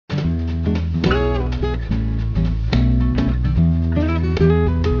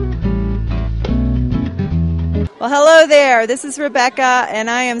Well, hello there. This is Rebecca, and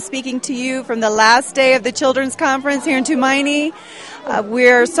I am speaking to you from the last day of the Children's Conference here in Tumaini.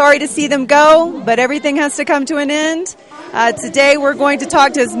 We're sorry to see them go, but everything has to come to an end. Today we're going to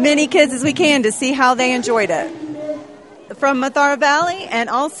talk to as many kids as we can to see how they enjoyed it. From Mathara Valley, and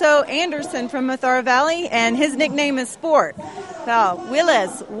also Anderson from Mathara Valley, and his nickname is Sport. So,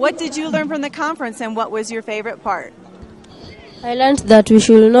 Willis, what did you learn from the conference, and what was your favorite part? I learned that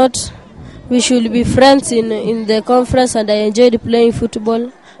we should be friends in the conference, and I enjoyed playing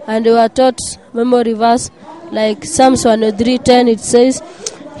football. And we were taught memory verse like Psalms 103:10. It says,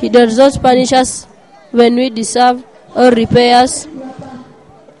 "He does not punish us when we deserve or repay us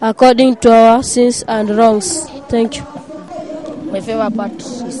according to our sins and wrongs." Thank you. My favorite part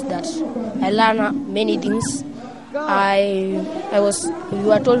is that I learned many things. We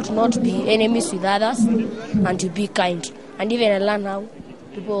were told to not be enemies with others and to be kind. And even I learned how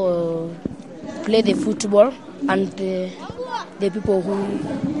people play the football and the people who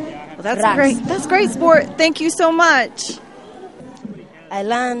That's runs. great. That's great, Sport. Thank you so much. I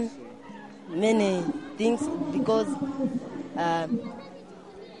learned many things because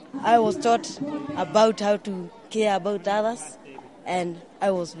I was taught about how to care about others, and I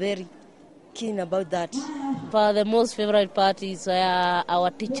was very keen about that. But the most favorite part is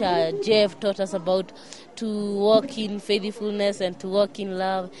our teacher Jeff taught us about to walk in faithfulness and to walk in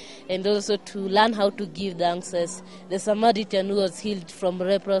love, and also to learn how to give thanks. As the Samaritan who was healed from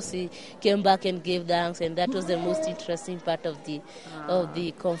leprosy came back and gave thanks, and that was the most interesting part of the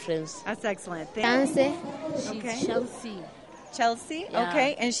conference. That's excellent. Chelsea. Chelsea, Yeah.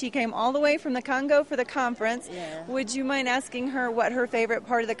 okay, and she came all the way from the Congo for the conference. Yeah. Would you mind asking her what her favorite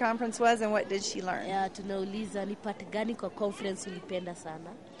part of the conference was and what did she learn? Yeah, tunauliza ni part gani kwa conference ulipenda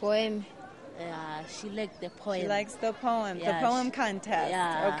sana? Poem. She liked the poem. She likes the poem, Yeah, the poem contest.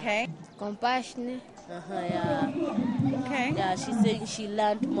 yeah. Okay, Compassion. Yeah. okay. Yeah, she said she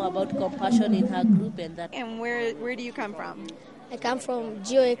learned more about compassion in her group and that. And where do you come from? I come from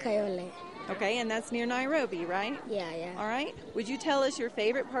GOA Children. Okay, and that's near Nairobi, right? Yeah. All right. Would you tell us your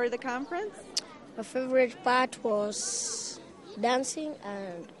favorite part of the conference? My favorite part was dancing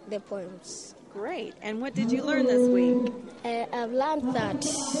and the poems. Great. And what did you learn this week? I've learned that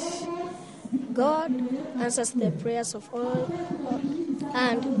God answers the prayers of all,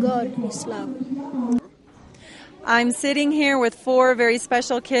 and God is love. I'm sitting here with 4 very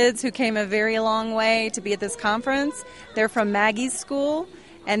special kids who came a very long way to be at this conference. They're from Maggie's school,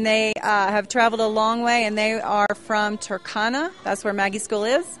 and they have traveled a long way, and they are from Turkana. That's where Maggie's school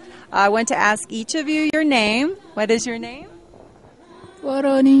is. I want to ask each of you your name. What is your name?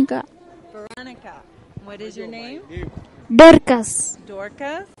 Veronica. Veronica. What is your name? Dorcas.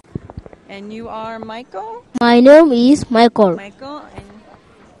 Dorcas. And you are Michael? My name is Michael. Michael. And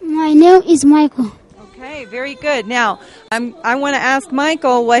My name is Michael. okay, very good. Now, I want to ask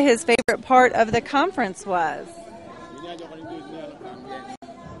Michael what his favorite part of the conference was.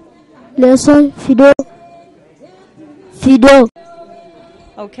 Lesson Fido.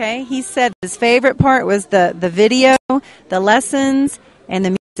 Okay, he said his favorite part was the video, the lessons, and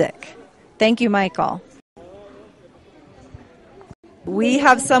the music. Thank you, Michael. We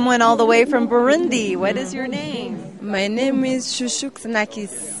have someone all the way from Burundi. What is your name? My name is Shushuk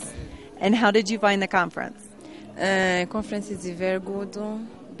Nakis. And how did you find the conference? Conference is very good,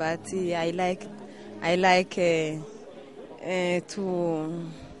 but I like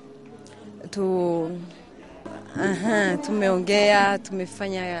tumeongea,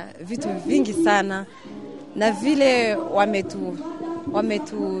 tumefanya vitu vingi sana na vile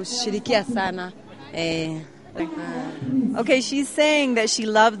wametushirikia sana. Okay, she's saying that she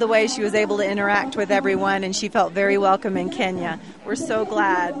loved the way she was able to interact with everyone and she felt very welcome in Kenya. We're so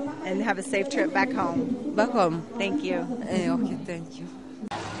glad, and have a safe trip back home. Back home. Thank you. Okay, thank you.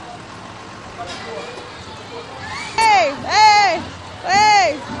 Hey! Hey!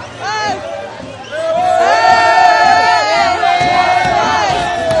 Hey! Hey!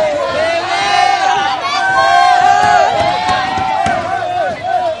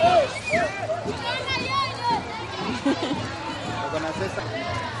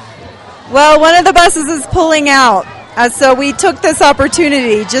 Well, one of the buses is pulling out, so we took this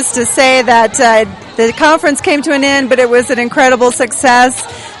opportunity just to say that the conference came to an end, but it was an incredible success.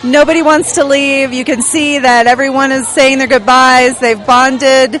 Nobody wants to leave. You can see that everyone is saying their goodbyes. They've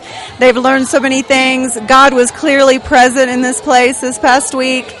bonded. They've learned so many things. God was clearly present in this place this past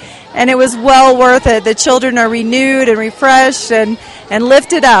week, and it was well worth it. The children are renewed and refreshed and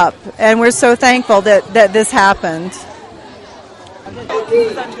lifted up, and we're so thankful that this happened.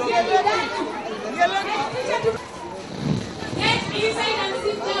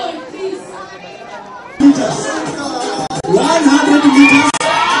 meters. 100 meters.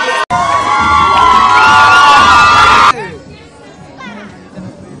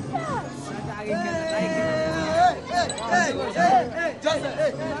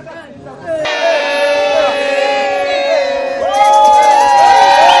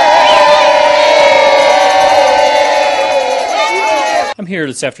 I'm here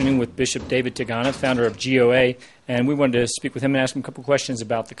this afternoon with Bishop David Tigana, founder of GOA, and we wanted to speak with him and ask him a couple questions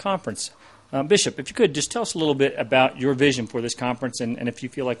about the conference. Bishop, if you could, just tell us a little bit about your vision for this conference and if you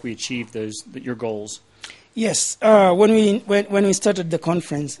feel like we achieved your goals. Yes. When we started the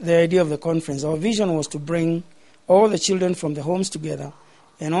conference, the idea of the conference, our vision was to bring all the children from the homes together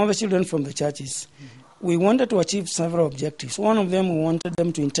and all the children from the churches. Mm-hmm. We wanted to achieve several objectives. One of them, we wanted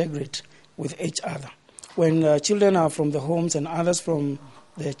them to integrate with each other. When children are from the homes and others from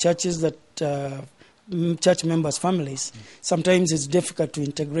the churches that church members' families, sometimes it's difficult to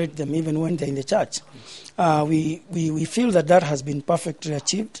integrate them even when they're in the church. We feel that has been perfectly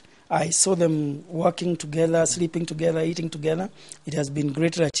achieved. I saw them working together, sleeping together, eating together. It has been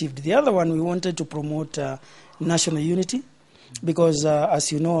greatly achieved. The other one, we wanted to promote national unity because, as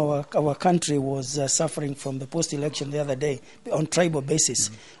you know, our country was suffering from the post-election the other day on tribal basis.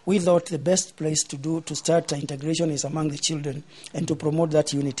 Mm-hmm. We thought the best place to start integration is among the children and to promote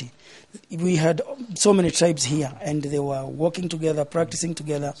that unity. We had so many tribes here, and they were working together, practicing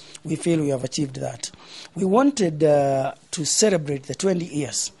together. We feel we have achieved that. We wanted to celebrate the 20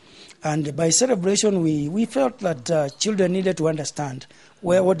 years. And by celebration, we felt that children needed to understand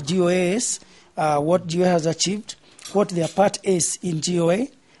what GOA is, what GOA has achieved, what their part is in GOA,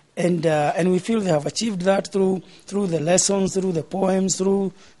 and we feel they have achieved that through the lessons, through the poems,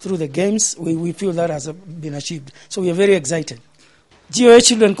 through the games. We feel that has been achieved. So we are very excited. GOA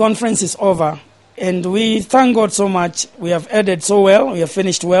Children Conference is over, and we thank God so much. We have ended so well, we have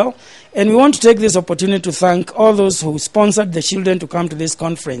finished well, and we want to take this opportunity to thank all those who sponsored the children to come to this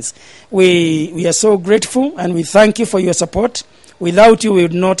conference. We are so grateful, and we thank you for your support. Without you, we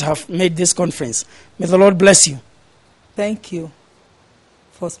would not have made this conference. May the Lord bless you. Thank you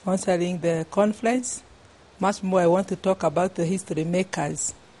for sponsoring the conference. Much more I want to talk about the history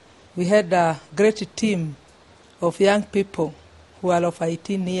makers. We had a great team of young people who are of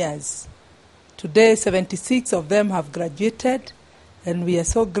 18 years. Today, 76 of them have graduated, and we are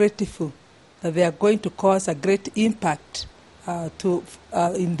so grateful that they are going to cause a great impact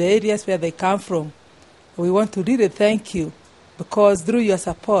in the areas where they come from. We want to really thank you because through your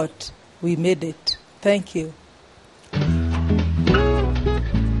support, we made it. Thank you.